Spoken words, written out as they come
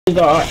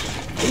God.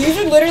 You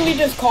should literally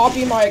just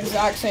copy my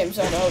exact same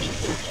setup.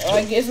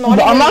 Like, it's not.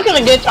 I'm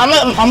gonna get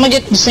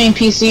the same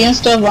PC and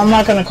stuff, but I'm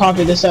not gonna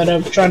copy the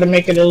setup. Try to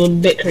make it a little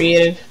bit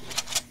creative.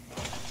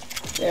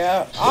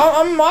 Yeah,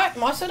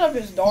 my setup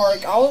is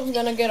dark. I was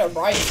gonna get a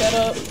bright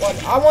setup.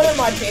 Like, I wanted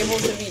my table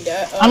to be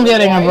I'm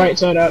getting white. a bright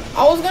setup.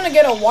 I was gonna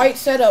get a white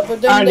setup,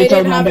 but then I already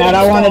told my dad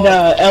I wanted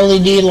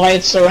LED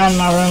lights around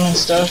my room and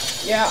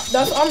stuff. Yeah,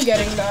 I'm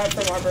getting that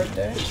for my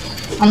birthday.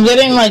 I'm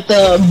getting like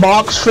the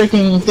box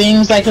freaking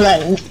things like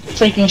that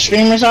freaking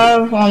streamers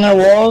have on their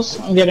walls.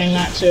 I'm getting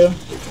that too.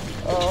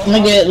 I'm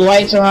gonna get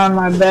lights around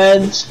my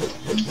beds.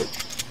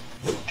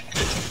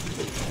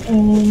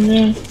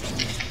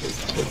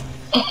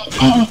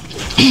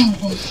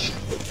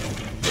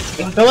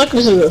 I feel like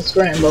this is a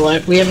scram, but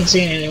like we haven't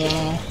seen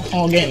anyone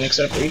all game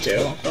except for you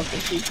two. I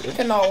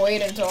cannot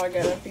wait until I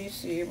get a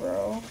PC,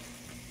 bro.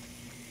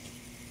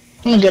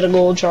 I'm gonna get a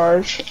gold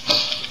charge.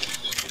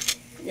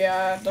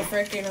 Yeah, the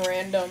freaking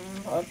random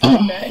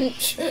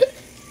bench.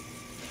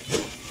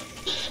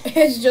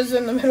 It's just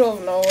in the middle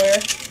of nowhere.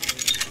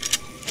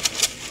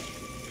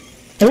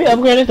 Can we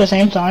upgrade at the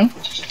same time?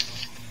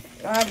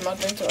 I have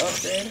nothing to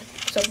upgrade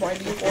except my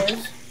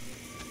decoys.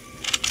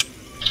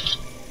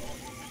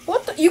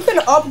 What the? You can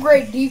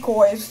upgrade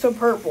decoys to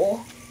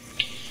purple.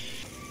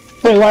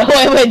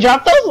 Wait,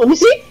 drop those? Let me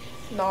see.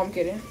 No, I'm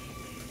kidding.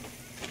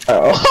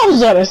 Oh, I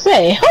was gonna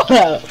say, hold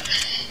up.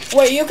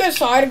 Wait, you can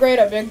side grade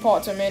a big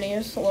pot to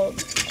minis. Look.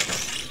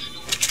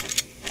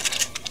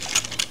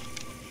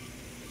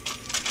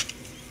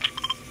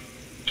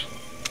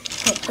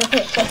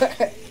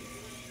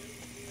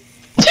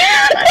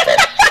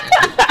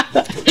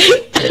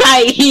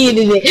 I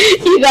hated it.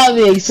 You got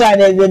me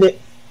excited, didn't it?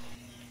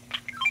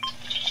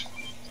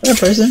 That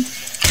person?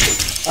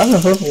 I have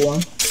a purple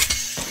one.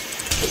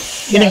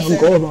 Getting a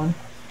gold one.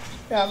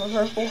 Yeah, I have a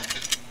purple.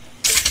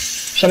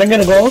 Should I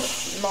get a gold?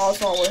 No, it's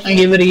not worth it. And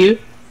give it to you?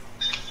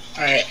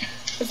 Alright.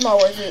 It's not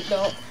worth it,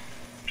 don't.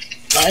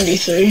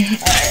 93.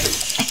 Alright.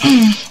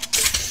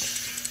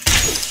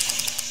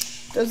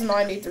 There's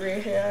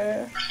 93,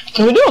 yeah.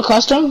 Can we do a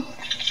custom?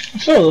 I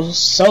feel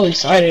so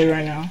excited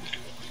right now.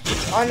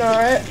 I know,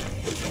 right?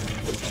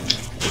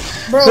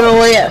 Bro.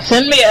 So yeah,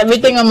 send me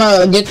everything. I'm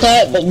gonna get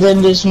that, but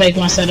then just make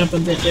my setup a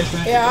bit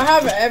different. Yeah, I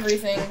have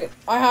everything.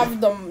 I have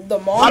the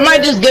monitor. I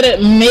might just get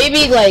it.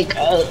 Maybe like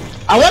I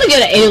want to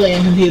get an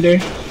alien computer.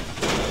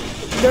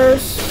 They're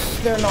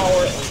not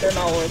worth it. They're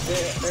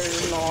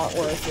not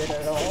worth it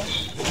at all.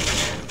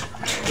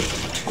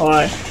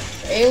 Why?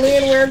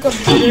 Alienware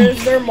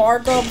computers, their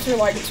markups are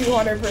like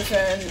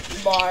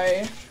 200%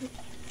 by.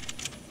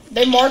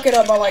 They mark it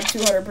up by like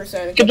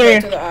 200%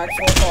 compared to the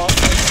actual cost.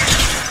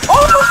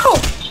 Oh!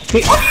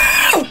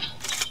 Oh!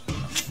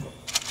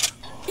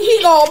 He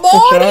got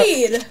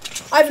bodied!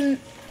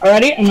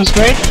 Alrighty, I'm gonna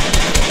spray.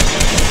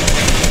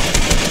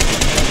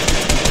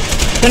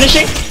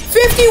 Finishing.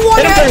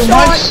 51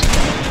 headshot!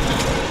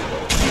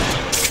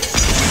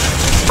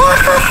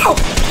 Oh!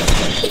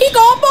 He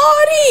got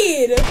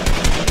bodied!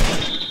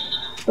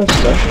 That's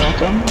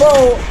awesome.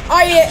 Bro,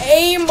 I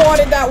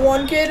aimbotted that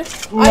one kid.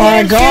 Oh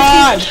my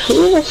god!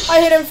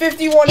 I hit him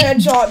 51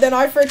 headshot, then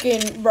I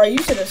freaking. Bro, you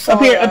should have saw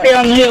up here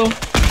on the hill.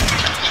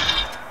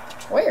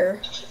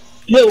 Where?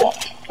 Hit one.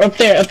 Up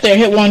there,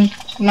 hit one.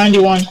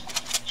 91.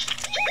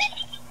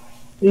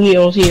 He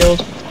healed.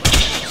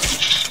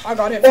 I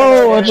got hit.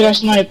 Oh, I got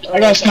sniped.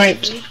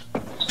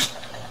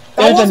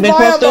 That's a big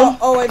one still?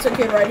 Oh, it's a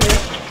kid right here.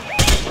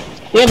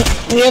 You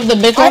have the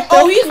big one?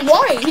 Oh, he's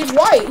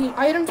white.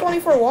 I hit him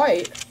 24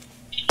 white.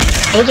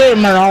 Those are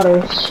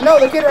Marauders. No,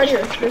 the kid right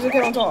here. There's a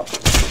kid on top.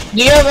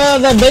 Do you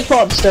have that big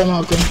pot still,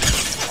 Malcolm?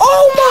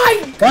 Oh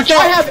my! Watch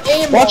out! I have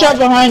aim. Watch out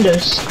behind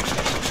us.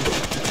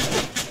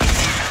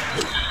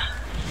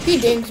 He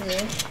dings me.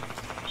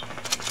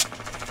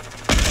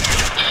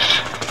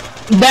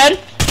 Dead.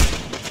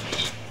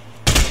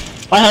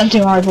 I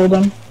hunting rifled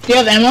him. Do you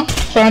have ammo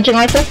for hunting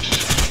rifle?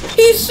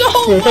 He's so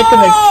Here,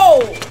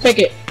 low! Take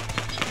it.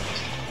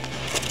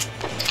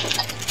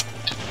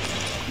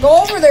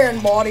 Go over there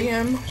and body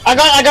him. I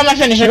got my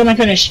finish.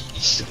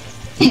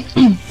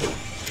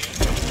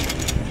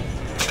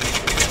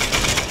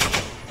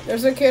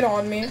 There's a kid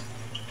on me.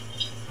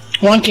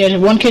 One kid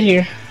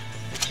here.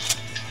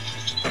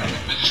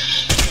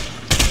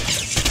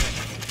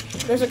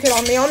 There's a kid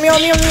on me. You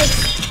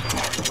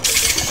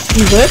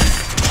good?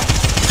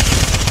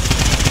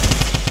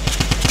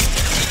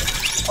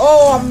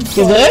 Oh, I'm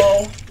so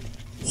low.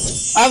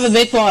 I have a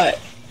big pot.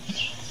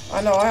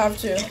 I know, I have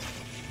two.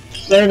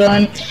 They're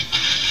done.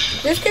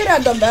 This kid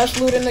had the best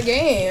loot in the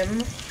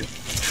game.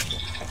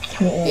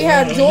 He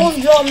had Jules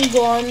drum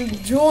gun,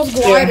 Jules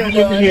glider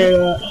gun.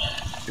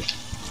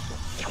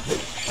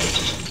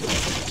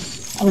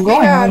 I'm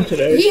going home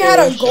today. He had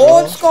a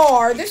gold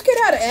scar. This kid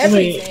had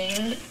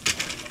everything.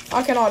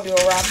 I cannot do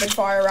a rapid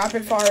fire.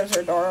 Rapid fires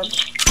are dark.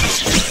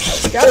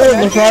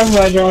 The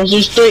fire draws.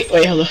 There's three.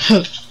 Wait, hold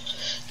on.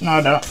 No,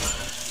 no.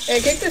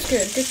 Hey, kick this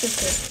kid.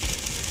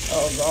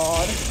 Oh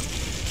god.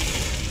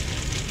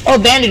 Oh,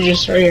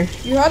 bandages right here.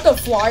 You had the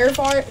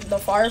firefly,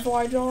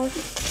 Josh?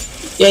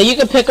 Yeah, you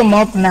can pick them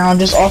up now,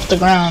 just off the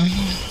ground.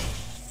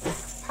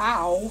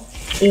 How?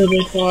 It'll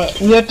be fun.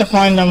 We have to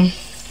find them.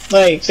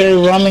 Like, they're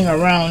roaming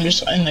around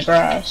just in the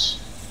grass.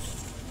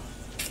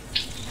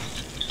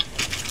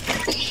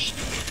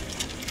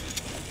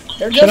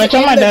 Should I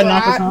tell my dad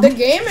not to come? The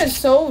game is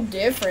so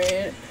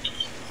different.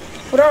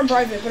 Put it on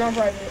private, put it on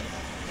private.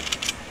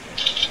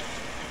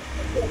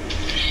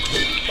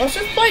 Let's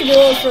just play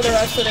duos for the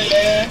rest of the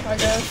day, I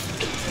guess.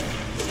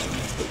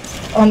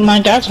 Oh, my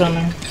dad's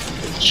coming.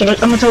 I'm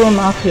gonna tell him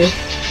not to.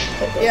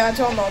 Yeah, I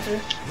tell him not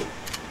to.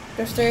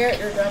 Just stay at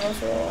your grandma's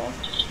for a while.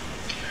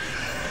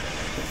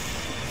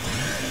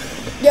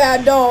 Yeah,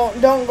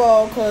 don't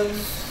go, cause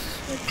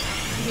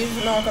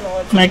he's not gonna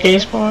let you. My gay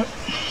spot?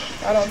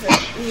 I don't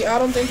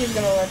think he's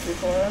gonna let you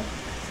play.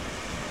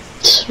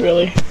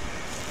 Really?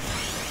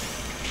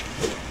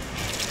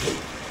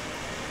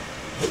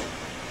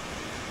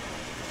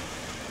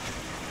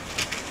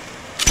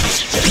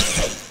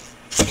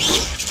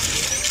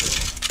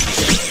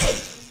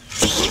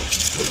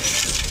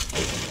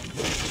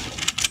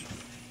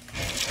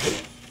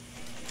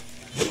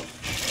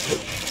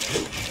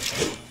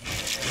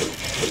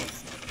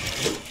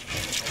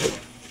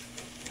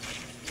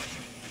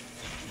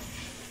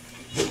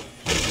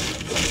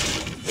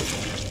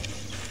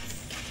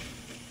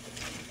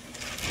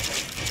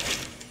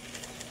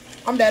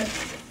 I'm dead.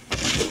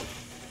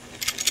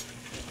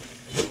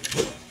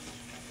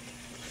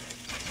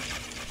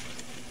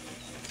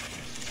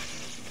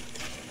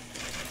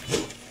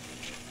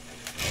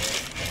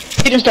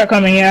 He just start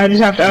coming, yeah, I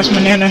just have to ask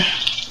my nana.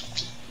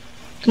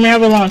 Come here,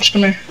 have a lunch,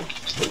 come here.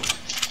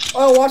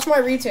 Oh, watch my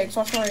retakes,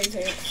 watch my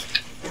retakes.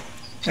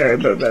 Alright,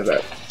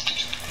 bet.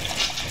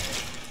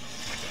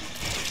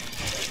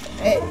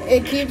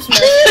 It keeps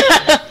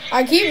messing.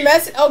 I keep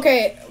messing,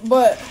 okay,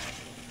 but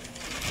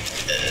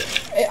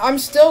I'm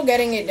still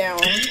getting it down.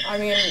 I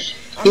mean,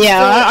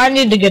 I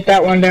need to get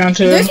that one down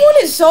too. This one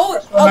is so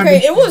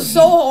okay. It was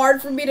so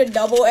hard for me to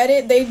double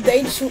edit.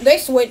 They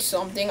switched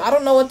something. I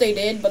don't know what they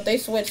did, but they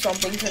switched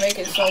something to make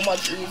it so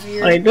much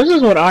easier. Like this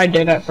is what I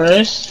did at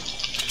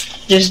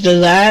first. Just do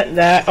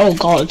that. Oh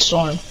God,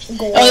 Storm.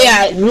 Oh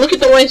yeah, look at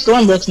the way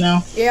Storm looks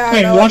now. Yeah,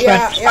 I know.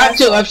 Yeah, I have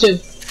two.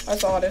 I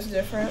saw it is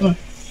different.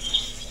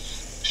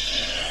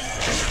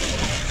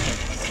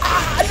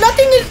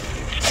 Nothing is.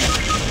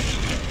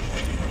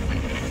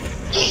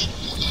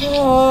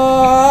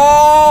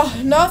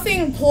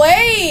 Nothing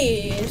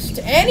placed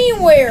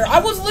anywhere. I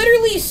was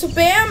literally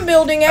spam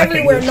building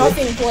everywhere.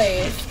 Nothing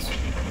placed.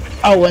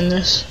 I'll win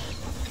this.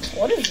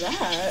 What is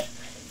that?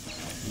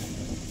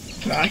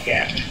 No, I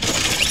can't.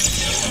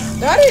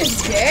 That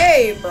is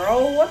gay,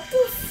 bro. What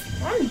the?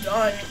 I'm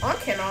done. I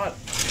cannot.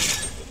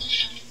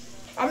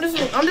 I'm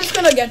just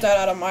gonna get that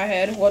out of my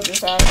head. What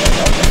just happened?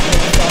 I'm just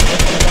gonna stop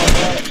thinking about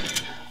that.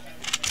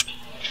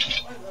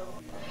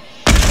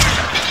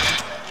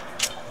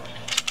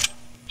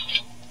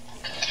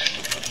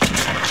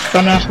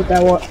 Don't ask what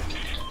that was.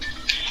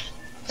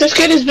 This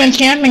kid has been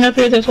camping up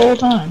here this whole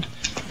time.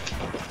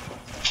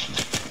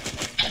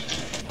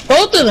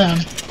 Both of them.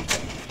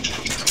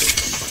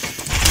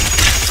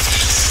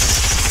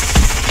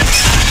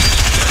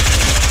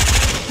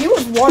 He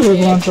was one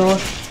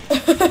shot.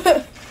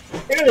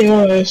 He really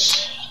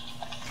was.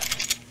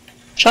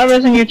 Try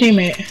resing your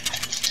teammate.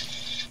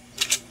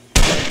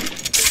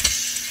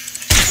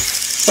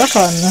 That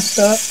caught messed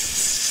up.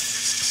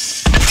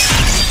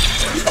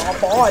 Got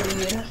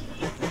bodied.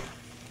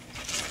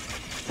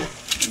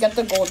 Get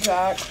the gold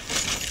jack.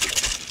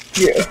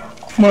 Yeah.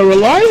 More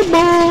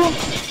reliable.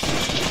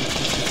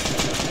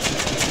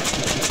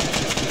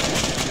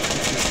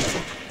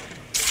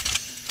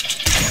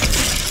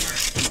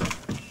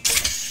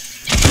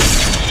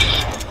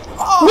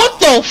 Oh. What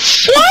the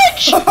fuck?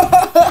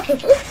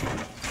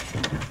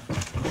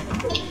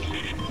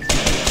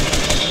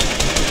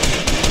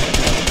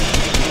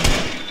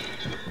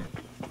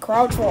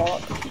 Crouch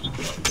walk.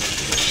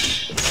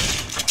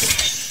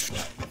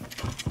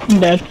 I'm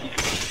dead.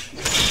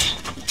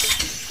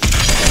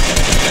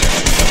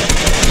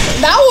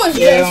 That was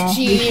just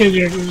cheap.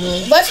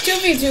 Let's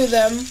 2v2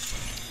 them.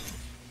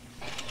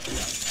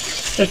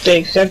 If they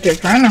accept your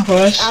friend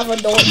request.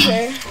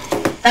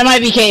 Avadorce. That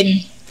might be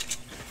Caden.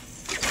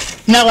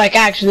 No, like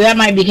actually, that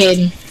might be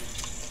Caden.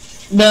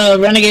 The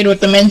renegade with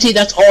the minty,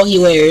 that's all he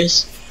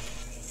wears.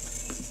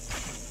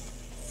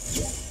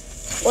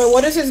 Wait,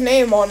 what is his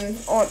name on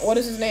what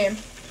is his name?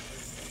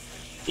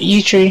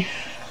 Yeetree.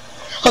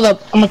 Hold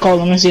up, I'm gonna call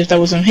him and see if that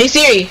was him. Hey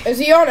Siri! Is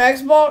he on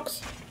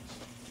Xbox?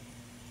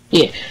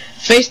 Yeah.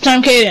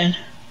 FaceTime Caden.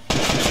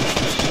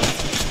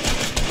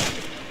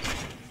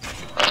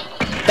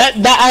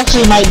 That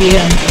actually might be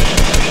him.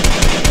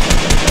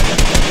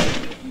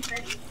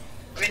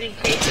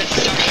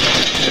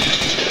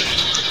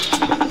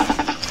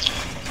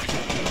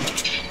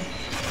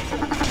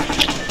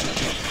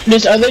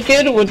 This other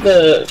kid with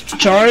the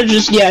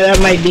charges, yeah, that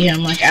might be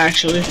him, like,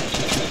 actually.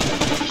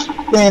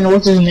 Then,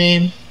 what's his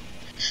name?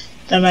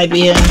 That might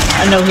be him.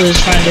 I know who his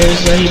friend is,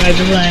 so he might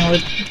be playing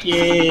with,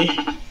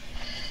 yeah.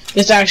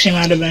 This actually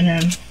might have been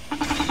him.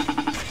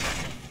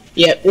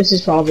 Yep, this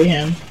is probably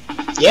him.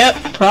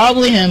 Yep,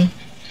 probably him.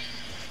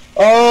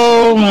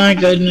 Oh my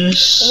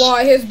goodness.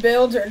 Why, his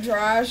builds are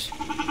trash?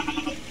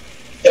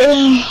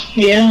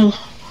 Yeah.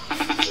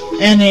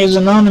 And he has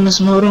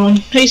anonymous mode on.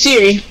 Hey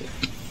Siri.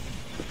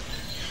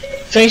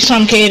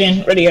 FaceTime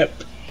Caden. Ready up.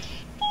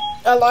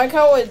 I like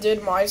how it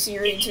did my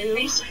Siri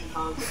too.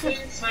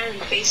 Smiley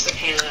face with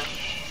Hannah.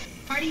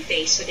 Party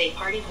face with a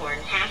party horn,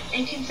 hat,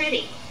 and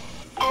confetti.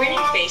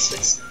 Grinning face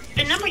with...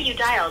 The number you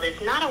dialed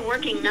is not a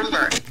working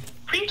number.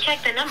 Please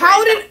check the number.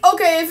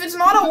 Okay, if it's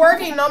not a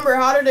working number,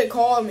 how did it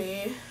call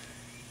me?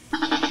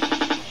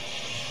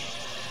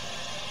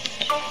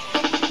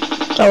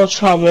 That was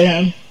probably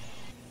him.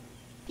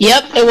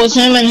 Yep, it was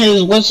him and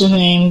his, what's his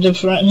name? The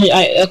friend,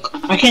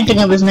 I can't think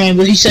of his name,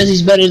 but he says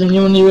he's better than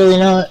you when you really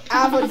not.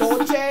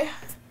 Avadolce?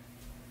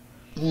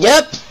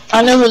 Yep,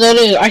 I know who that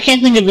is. I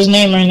can't think of his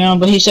name right now,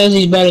 but he says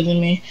he's better than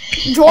me.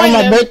 Join on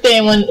my him.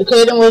 birthday when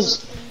Caden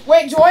was...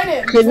 Wait, join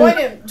him. Join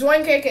him.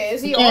 Join KK.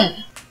 Is he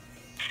on?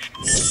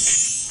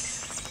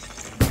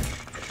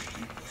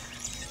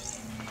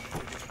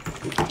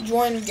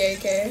 Join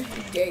GayK.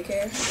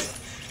 GayK.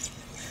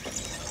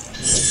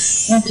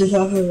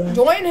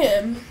 Join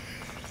him.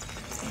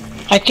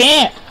 I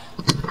can't.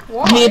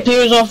 Why? He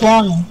appears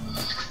offline.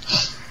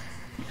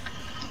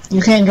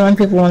 You can't join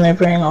people when they're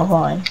appearing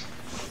offline.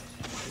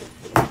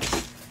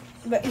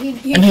 But he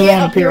and he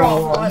can't won't appear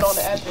offline on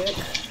Epic.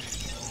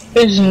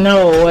 There's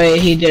no way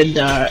he did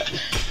that.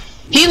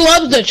 He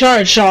loves the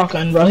charge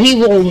shotgun, bro. He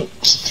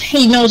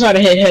knows how to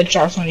hit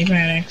headshots when he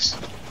panics.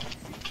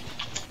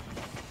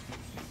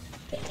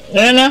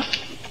 Anna?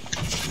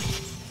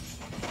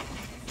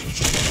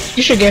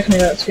 You should get me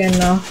that skin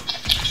now.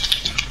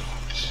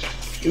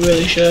 You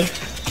really should.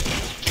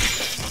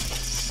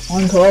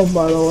 112,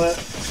 by the way.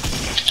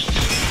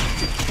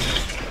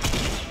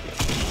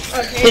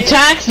 Okay. The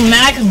tax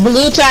max,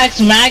 blue tax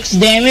max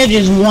damage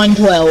is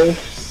 112.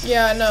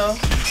 Yeah, I know.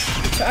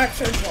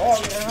 Tax are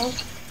dog now.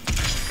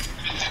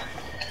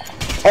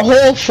 A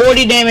whole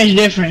 40 damage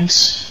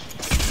difference.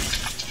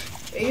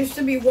 It used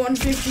to be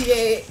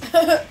 158.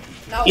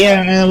 Now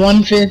yeah, and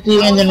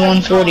 150 and then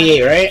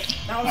 148, right?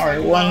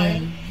 Alright,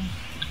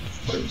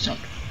 140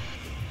 something.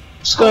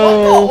 Let's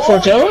go for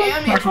Joe.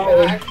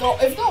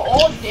 If the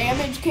all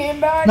damage came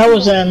back, that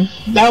was him.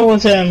 That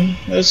was him.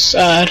 It's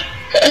sad.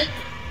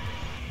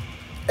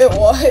 It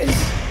was.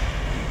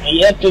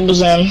 Yep, it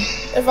was him.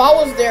 If I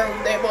was there,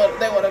 they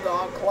would have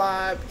gone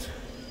clapped.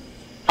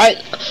 I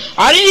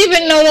didn't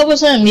even know that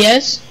was him.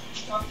 Yes.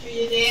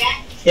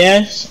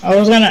 Yes, I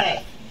was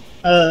gonna.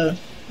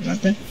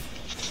 Nothing.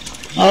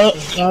 I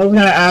was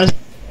gonna ask.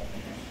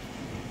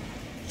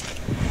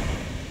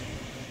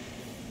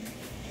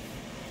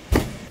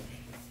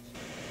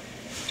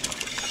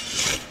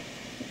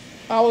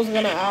 I was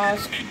gonna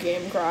ask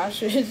game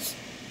crashes.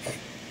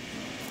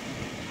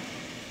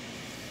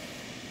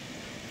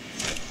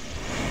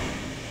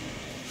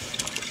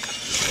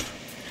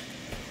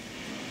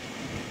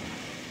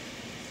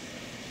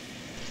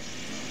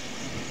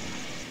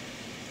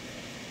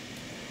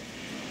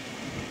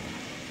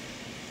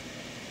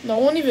 No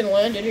one even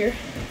landed here.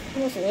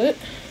 That's lit.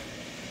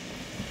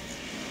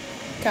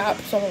 Cap,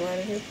 someone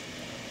landed here.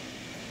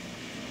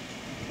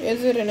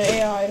 Is it an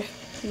AI?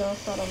 No,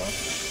 I don't know.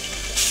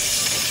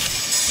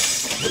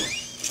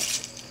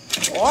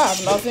 Well, I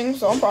have nothing,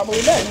 so I'm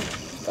probably dead.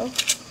 So.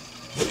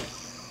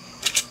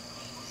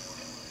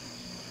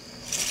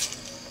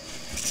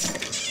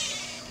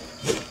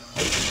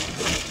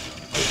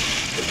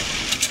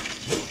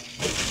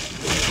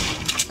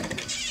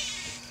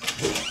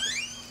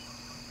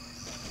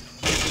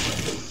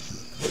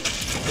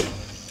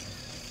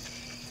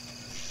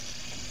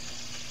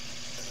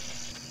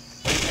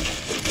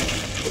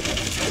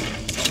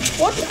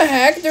 What the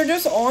heck? They're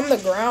just on the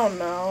ground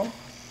now.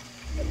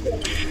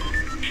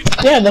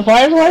 Yeah, the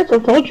fireflies, I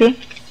told you.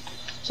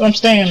 So I'm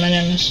staying in my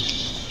enemies.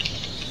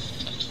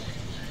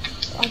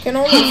 I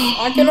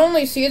can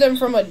only see them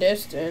from a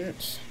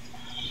distance.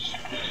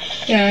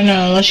 Yeah, I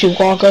know, unless you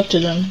walk up to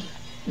them.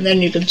 And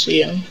then you can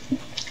see them.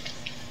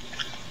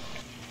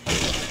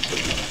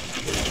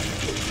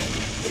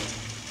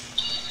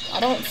 I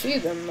don't see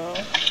them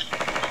though.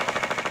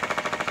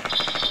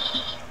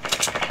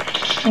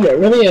 Oh, there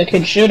really a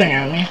kid shooting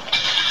at me.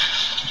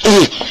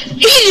 Ooh,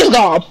 he just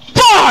got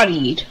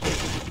bodied!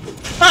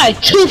 I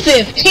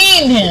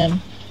 215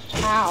 him!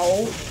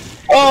 Ow.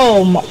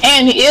 Oh my,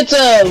 and it's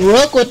a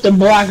rook with the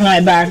Black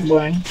Knight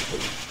backbling.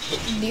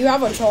 Do you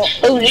have a charge?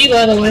 Oh, you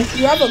by the way.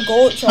 You have a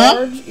gold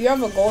charge? Huh? You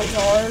have a gold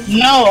charge?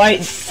 No,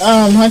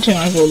 hunting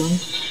rifle them.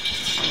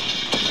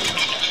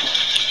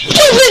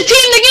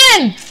 215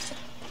 again!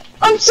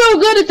 I'm so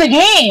good at the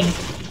game!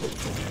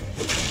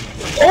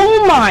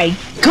 Oh my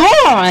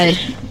god!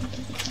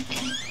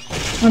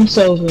 I'm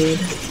so good.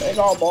 They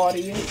got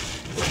bodied.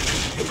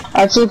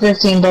 I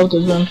 215 both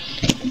of them.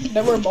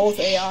 They were both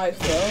AIs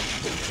though.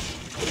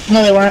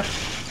 No, they weren't.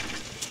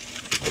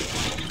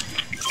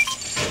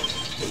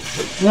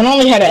 One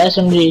only had an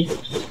SMG.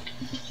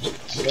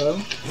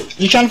 So,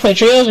 you trying to play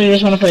trios or you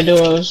just want to play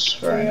duos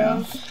for right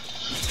now?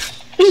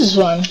 This is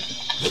fun.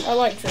 I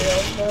like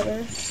trios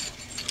better.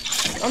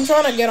 I'm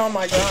trying to get on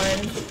my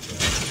grind.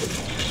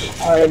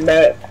 Alright,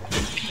 bet.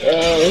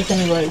 We can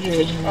invite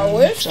you. I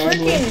wish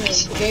freaking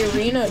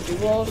Gayrina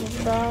Duos was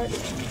back.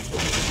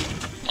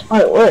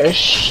 I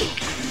wish.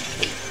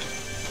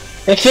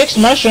 They fixed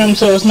mushrooms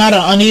so it's not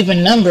an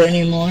uneven number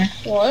anymore.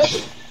 What?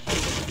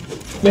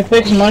 They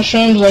fixed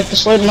mushrooms, like the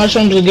slate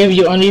mushrooms will give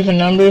you uneven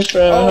numbers for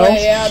oh, health.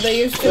 Yeah, they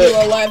used to do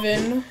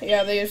 11.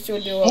 Yeah, they used to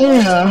do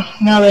 11. Yeah,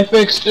 now they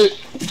fixed it.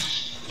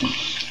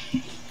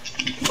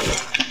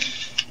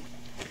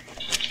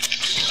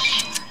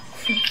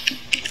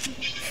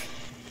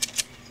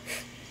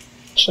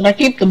 Should I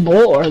keep the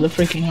bull or the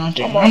freaking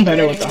hunting? I'm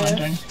better with the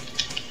hunting.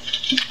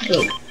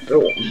 Go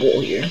with the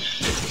bull here.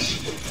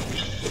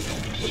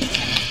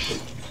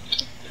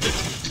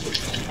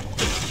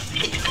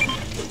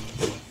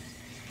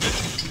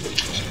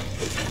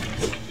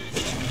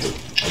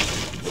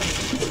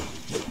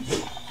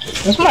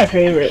 That's my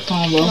favorite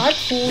combo. Can I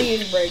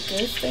please break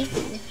this thing?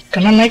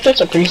 Can I make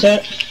this a preset?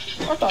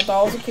 I thought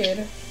that was a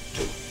kid.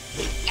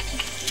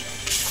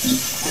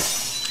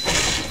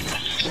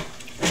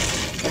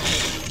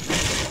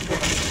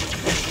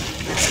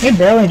 You're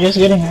barely just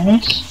getting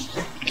minis.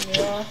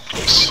 Yeah.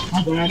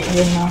 My bad, I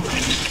didn't know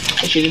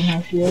that she didn't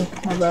have shield.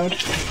 My bad.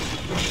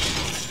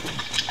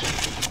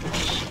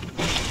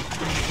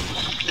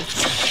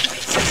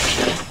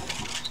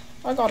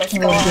 I got a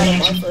scar on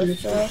my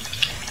first shot.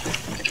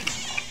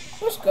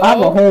 Let's go. I have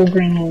a whole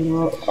green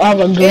AR. I have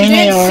a green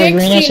AR,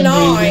 green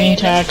SMG, green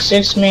tac,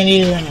 6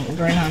 minis, and a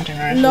green hunting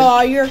rifle.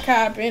 No, you're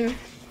capping.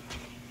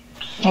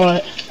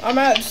 What? I'm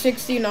at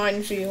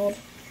 69 shield.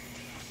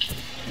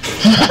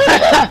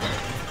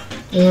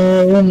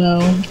 Well, no.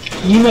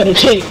 You better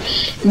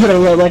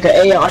let like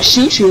an AR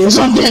shoot you or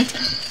something.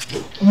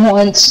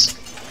 Once.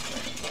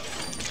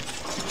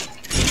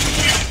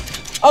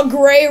 A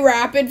gray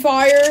rapid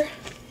fire.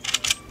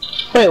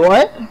 Wait,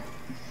 what?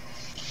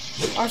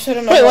 I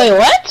shouldn't have. Wait,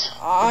 what?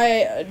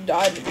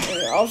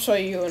 I'll show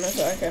you in a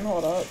second.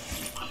 Hold up.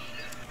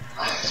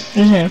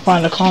 You need to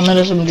find a comment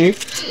SMG.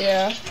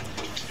 Yeah.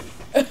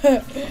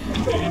 That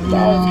was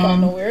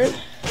kind of weird.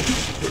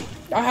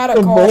 I had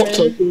a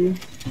comment.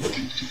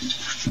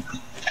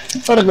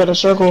 Gotta go to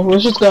circle.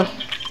 Let's just go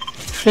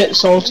hit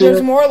soul tier.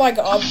 There's more like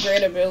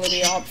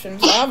upgradability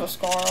options. I have a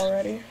scar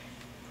already.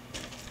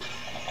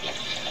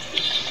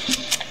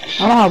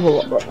 I don't have a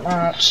lot of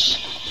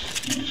match.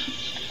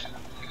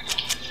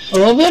 I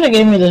love that it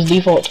gave me this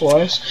default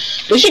twice.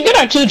 We should get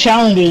our 2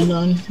 challenges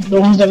done. The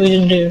ones that we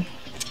didn't do.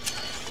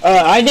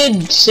 I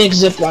did 6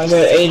 zip lines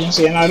at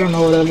agency, and I don't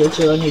know what other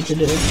 2 I need to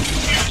do.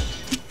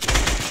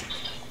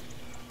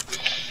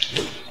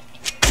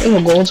 There's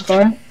a gold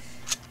scar.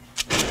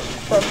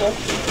 Purple.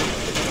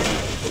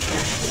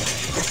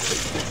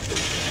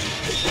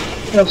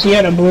 Oh, so you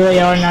had a blue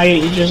AR, now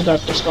you just got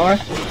the scar?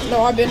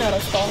 No, I've been at a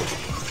scar.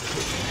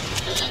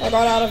 I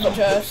got out of the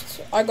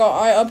chest. I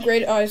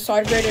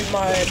side graded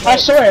my. I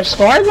swear,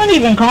 scars not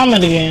even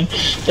common again.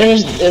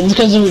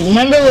 Because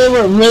remember they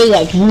were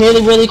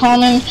really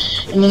common,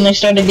 and then they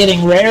started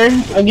getting rare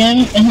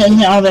again, and then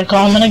now they're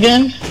common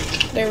again.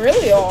 They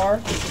really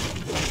are.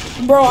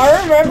 Bro,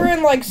 I remember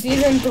in like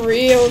season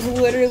 3, it was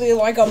literally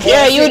like a blessing.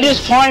 Yeah, you would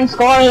just find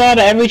scars out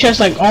of every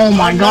chest like, oh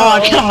my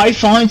god, can I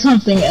find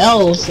something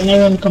else? And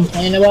everyone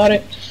complain about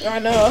it. I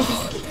know.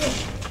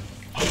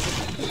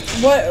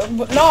 But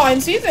no,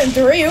 in season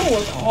 3 it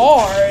was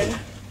hard.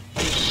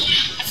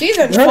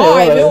 Season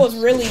 5 it was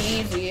really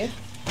easy.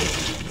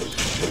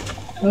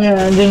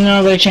 Yeah, I didn't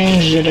know they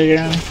changed it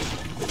again.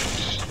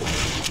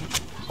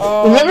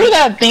 Remember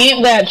that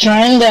theme, that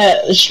trend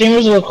that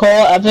streamers would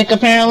call Epic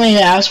apparently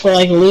to ask for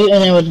like loot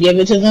and they would give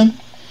it to them?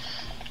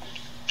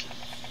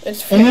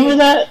 It's fake. Remember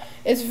that?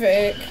 It's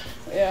fake,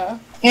 yeah.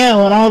 Yeah,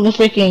 when all the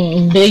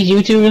freaking big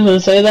YouTubers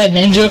would say that,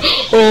 Ninja,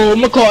 oh,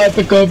 I'm gonna call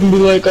Epic up and be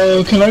like,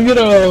 can I get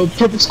a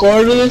perfect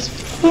score to this?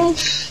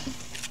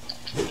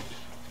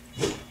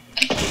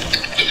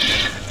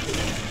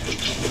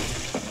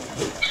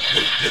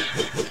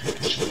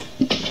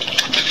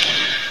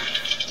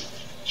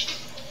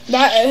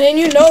 And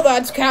you know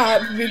that's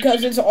cap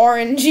because it's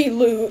RNG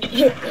loot.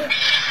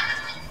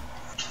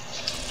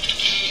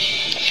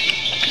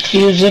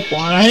 Use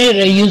zipline. I need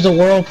to use the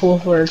whirlpool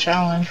for a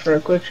challenge, for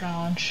a quick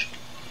challenge.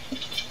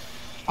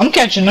 I'm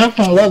catching up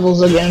on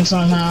levels again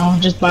somehow,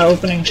 just by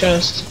opening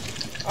chests.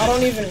 I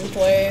don't even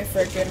play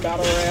freaking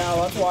Battle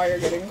Royale, that's why you're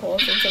getting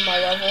closer to my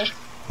level.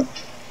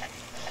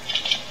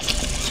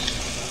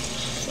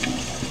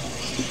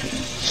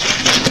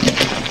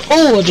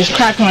 Ooh, I just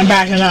cracked my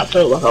back and that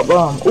felt like a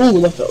bomb. Ooh,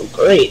 that felt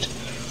great.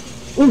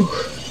 Ooh.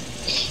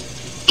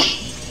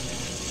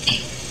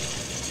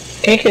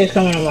 KK's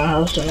coming to my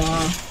house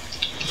tomorrow.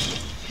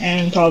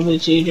 And probably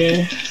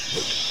TJ.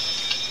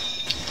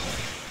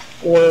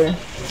 Or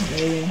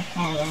maybe,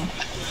 I don't know.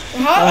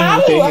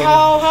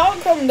 How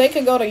come they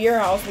could go to your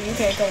house but you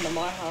can't come to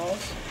my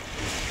house?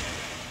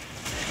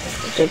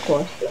 Good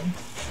question.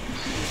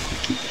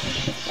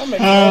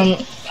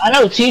 I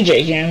know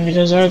TJ can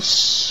because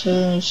that's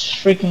his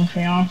freaking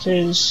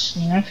fiance's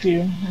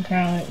nephew,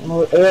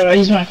 apparently.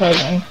 He's my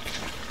cousin.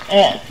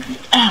 And,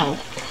 ow.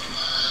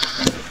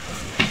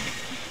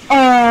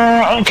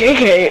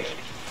 KK.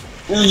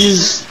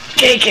 Just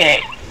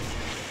KK.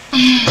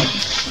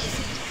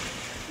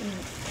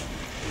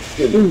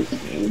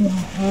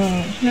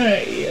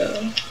 Hey,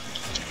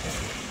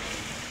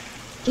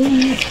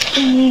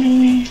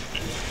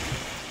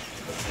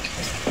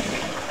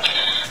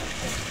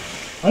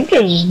 I'm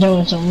just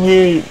doing some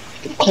weird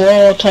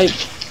claw type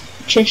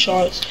trick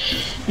shots.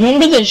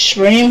 Remember the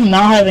stream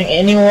not having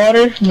any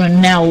water? But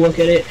now look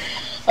at it.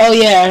 Oh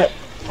yeah.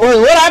 Wait,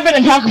 what happened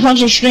in Pack a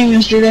Punch's stream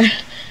yesterday?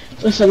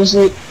 I fell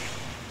asleep.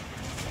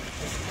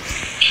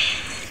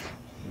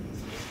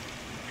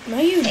 No,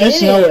 you There's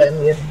didn't.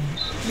 no way.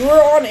 You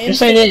were on Instagram.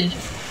 Yes, I did.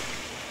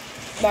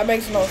 That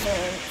makes no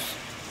sense.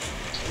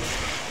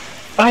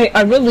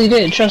 I really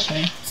did, trust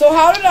me. So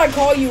how did I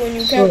call you when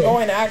you kept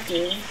going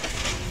active?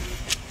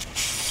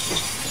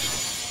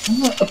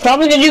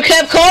 Probably because you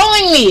kept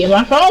calling me.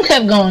 My phone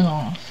kept going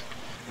off.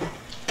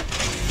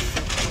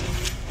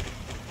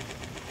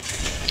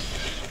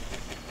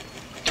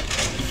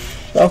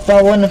 So if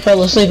I wouldn't have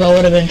fell asleep, I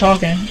would have been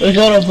talking. We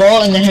go to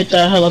vault and then hit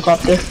the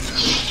helicopter.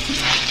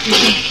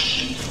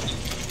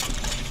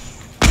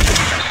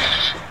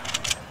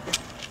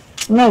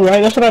 No,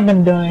 right? That's what I've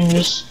been doing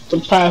just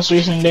the past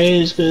recent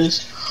days,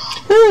 because...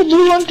 Oh,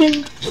 do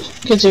hunting!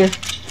 Kids here.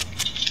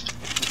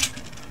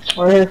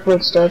 Or I hear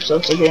footsteps,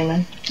 that's a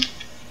gaming.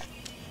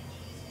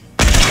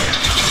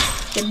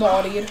 Get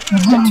bodied.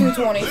 At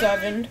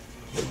 227.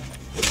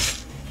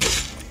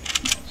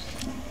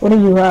 What do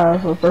you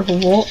have? A purple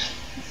vault?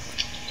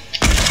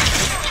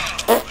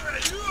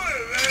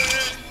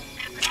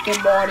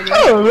 Get bodied.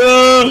 Oh,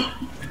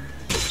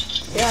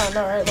 Yeah, I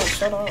know, right? Like,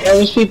 shut up. yeah,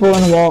 there's people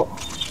in the vault.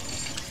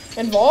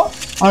 In vault?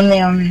 On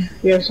me.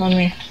 Yes, on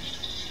me.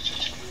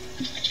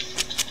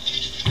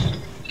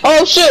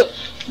 Oh, shoot!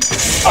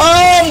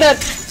 Oh, I'm dead!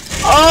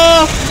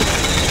 Oh!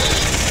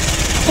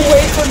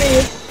 Wait for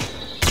me.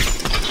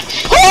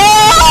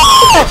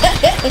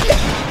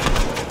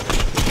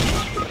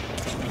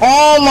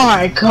 Oh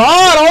my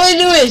god, all they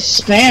do is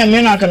spam.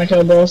 You're not gonna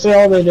kill those.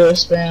 All they do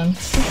is spam.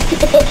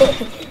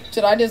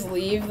 Should I just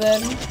leave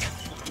then?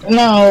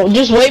 No,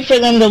 just wait for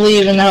them to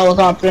leave in the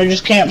helicopter.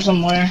 Just camp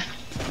somewhere.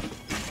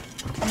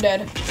 I'm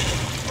dead.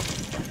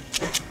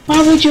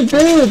 Why would you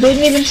build? They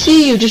didn't even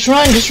see you. Just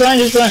run.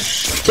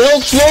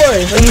 Build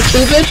floors. Are you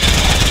stupid?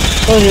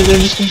 Oh, they're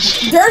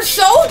just... They're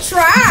so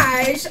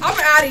trash. I'm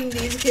adding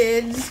these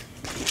kids.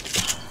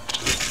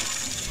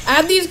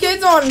 Add these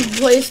kids on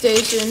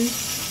PlayStation.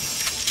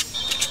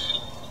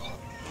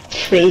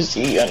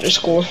 Frizzy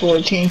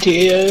 _14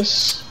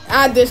 TS.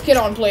 Add this kid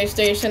on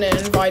PlayStation and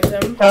invite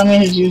him. Tell me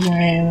his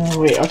username.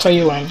 Wait, I'll tell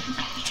you when.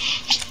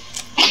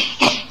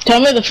 Tell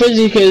me the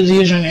Frizzy kid's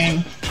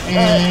username.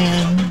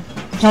 And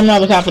tell me all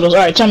the capitals.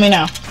 Alright, tell me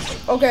now.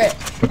 Okay.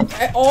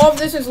 All of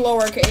this is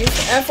lowercase.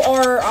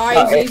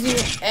 F-R-I-Z-Z-Y.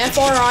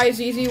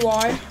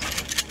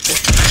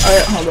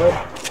 Alright, hold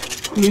up.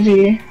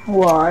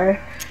 Z-Z-Y.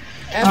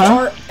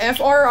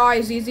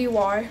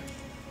 F-R-I-Z-Z-Y.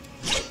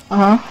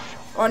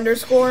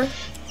 Underscore.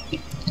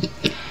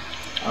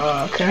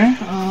 Okay.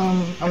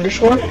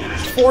 Underscore.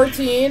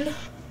 14.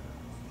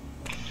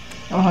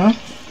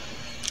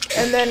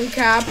 And then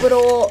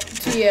capital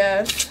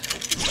TS.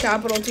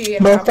 Capital T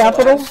and both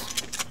capitals?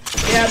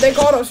 S. Yeah, they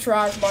called us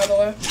trash, by the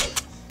way.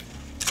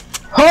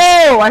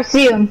 Oh, I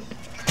see him.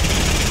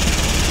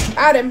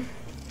 Add him.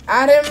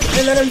 Add him,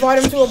 and then invite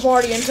him to a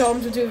party and tell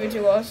him to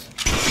 2v2 us.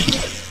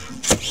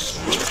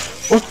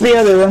 What's the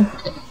other one?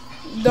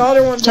 The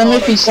other one's tell me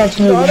if he sucks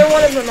moving. The other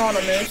one is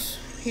anonymous.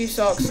 He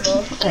sucks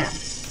though. Yeah.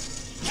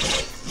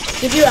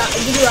 Did you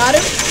add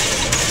him?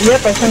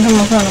 Yep, I sent him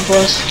a friend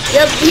request.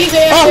 Yep, he's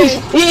AFK. Oh,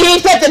 he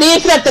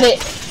accepted it.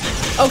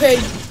 Okay,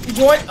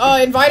 join.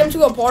 Invite him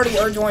to a party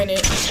or join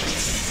it.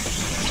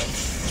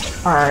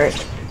 All right.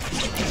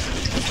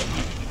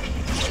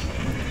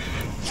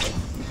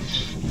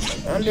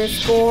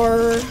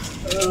 Underscore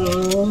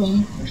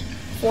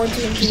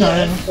 14. He's not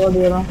in the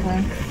 40, I don't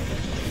think.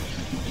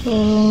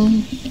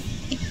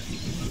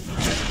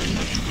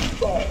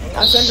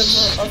 I sent him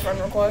a friend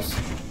request.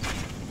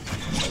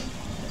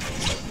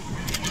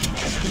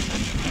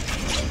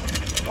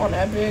 On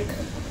Epic.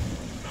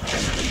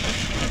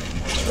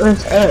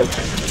 Where's Ed?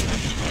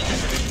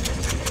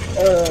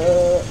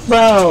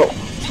 Bro.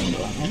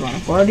 I'm going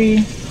to party.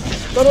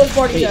 Go to a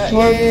party chat.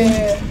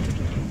 Yeah.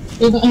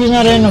 He's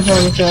not in the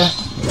party chat.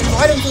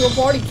 Invite him to a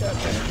party chat.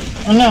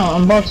 I know,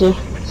 I'm about to.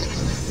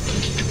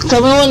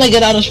 Tell me when they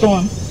get out of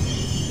storm.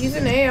 He's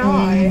an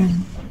AI.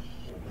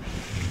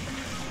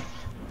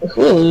 If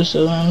we lose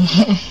to them.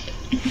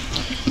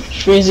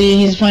 Frizzy,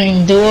 he's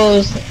playing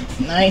duos.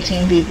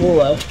 19 people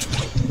left.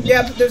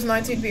 Yep, there's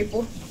 19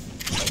 people.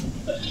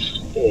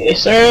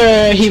 Yes,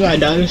 sir. He might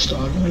die this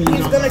storm.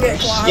 He's gonna get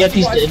clapped yep,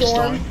 he's by dead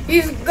Storm.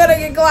 He's gonna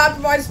get clapped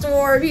by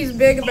Storm. He's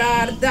big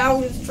bad. That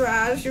was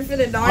trash. You're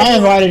finna die. I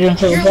invited him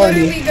to the You're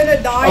party. literally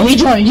gonna die. Oh, he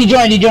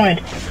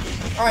joined.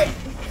 Alright.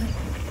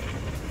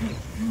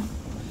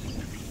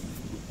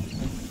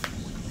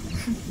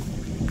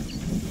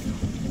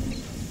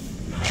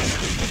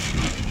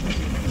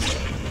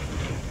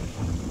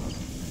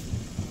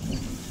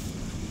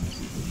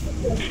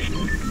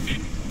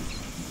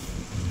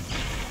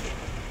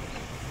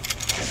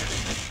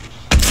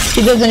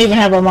 He doesn't even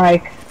have a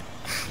mic.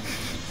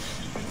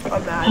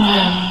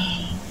 Imagine.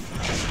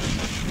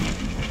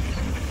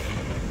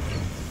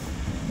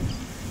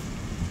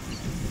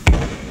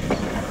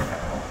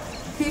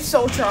 He's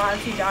so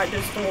trash, he died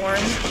to Storm.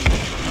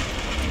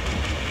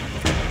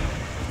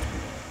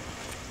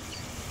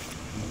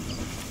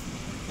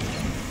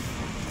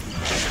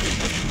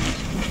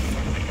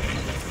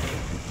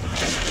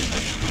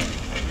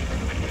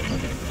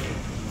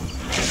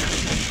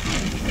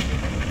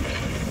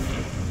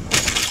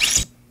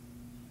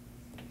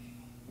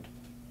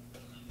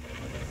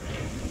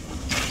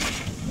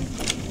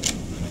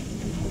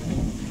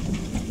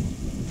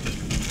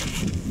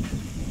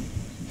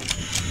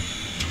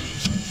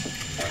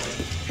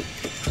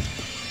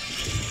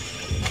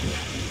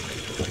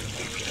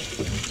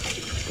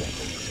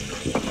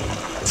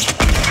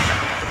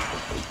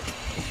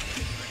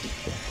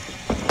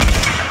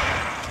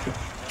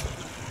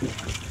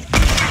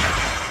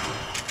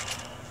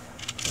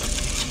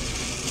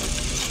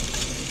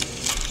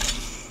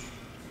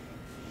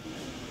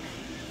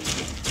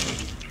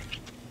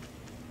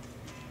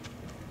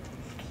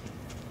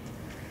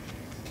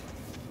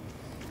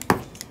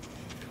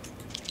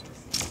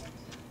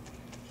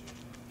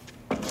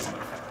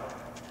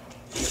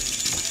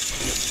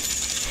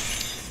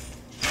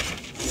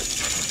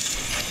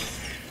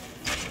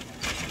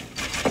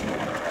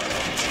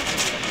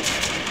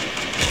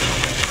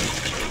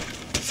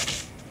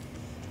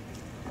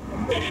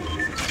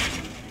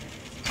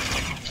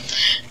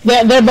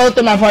 They're both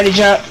in my party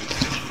chat.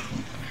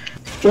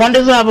 One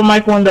doesn't have a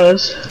mic, one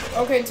does.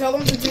 Okay, tell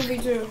them to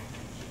 2v2.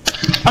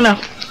 Oh no.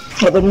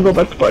 Let me go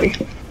back to party.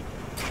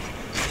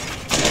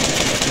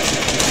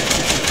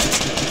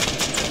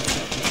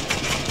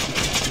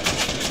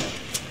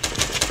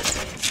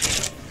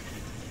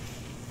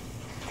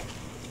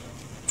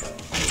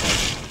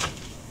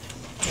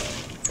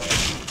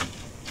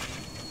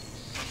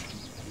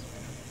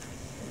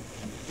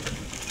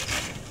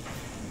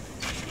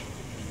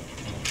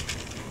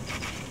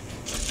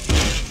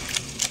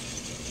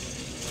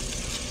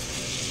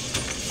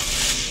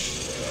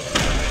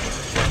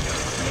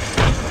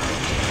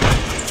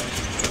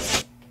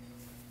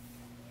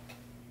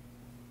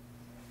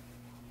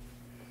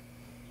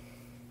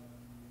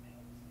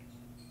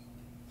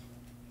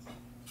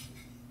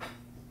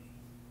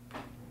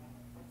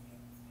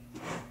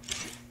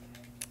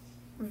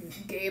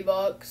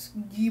 Gay-bucks.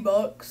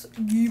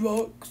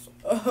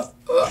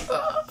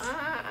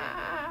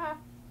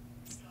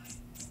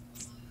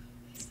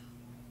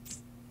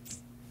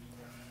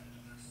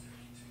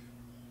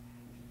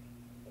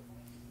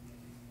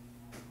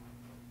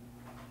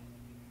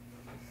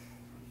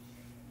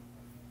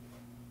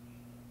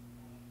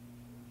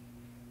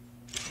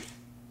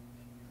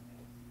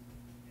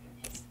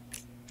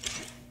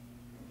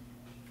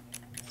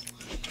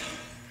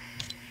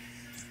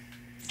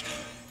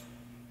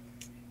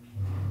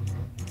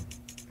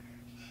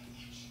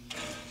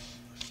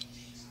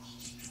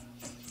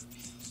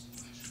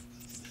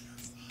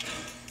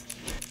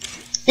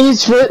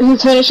 He's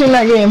finishing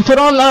that game. Put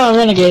on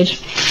Renegade.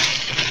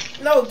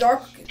 No,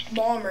 Dark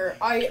Bomber.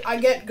 I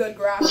get good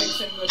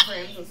graphics and good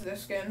frames with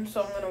this skin,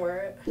 so I'm gonna wear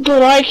it.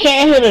 Dude, I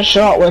can't hit a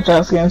shot with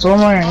that skin, so I'm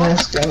wearing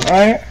this skin,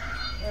 right?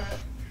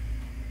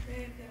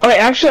 Wait,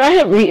 actually, I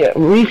have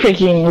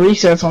re-picking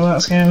resets on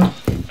that skin.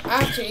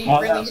 I have to eat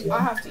I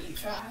have to eat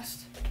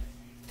fast.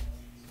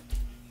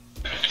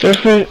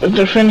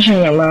 They're finishing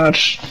their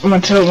match. I'm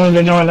gonna tell them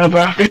to join up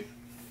after.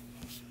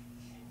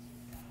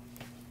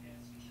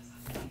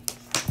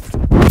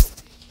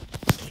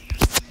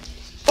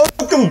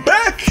 Welcome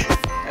back!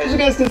 As you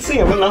guys can see,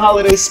 I'm in the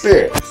holiday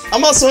spirit.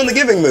 I'm also in the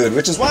giving mood,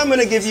 which is why I'm going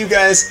to give you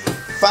guys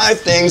 5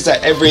 things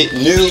that every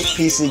new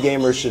PC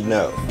gamer should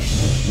know.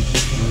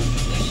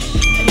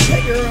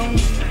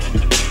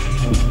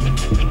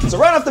 So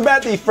right off the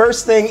bat, the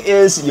first thing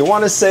is you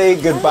want to say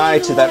goodbye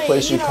to that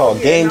place you call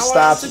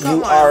GameStop.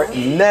 You are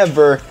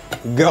never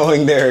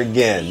going there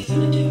again.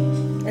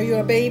 Are you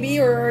a baby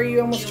or are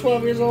you almost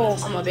 12 years old?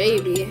 I'm a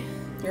baby.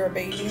 You're a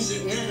baby?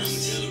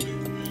 Yes.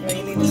 Well,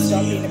 you need to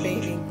stop being a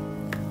baby.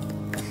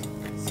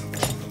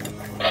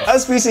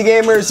 Us PC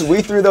gamers,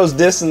 we threw those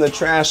discs in the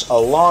trash a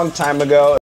long time ago.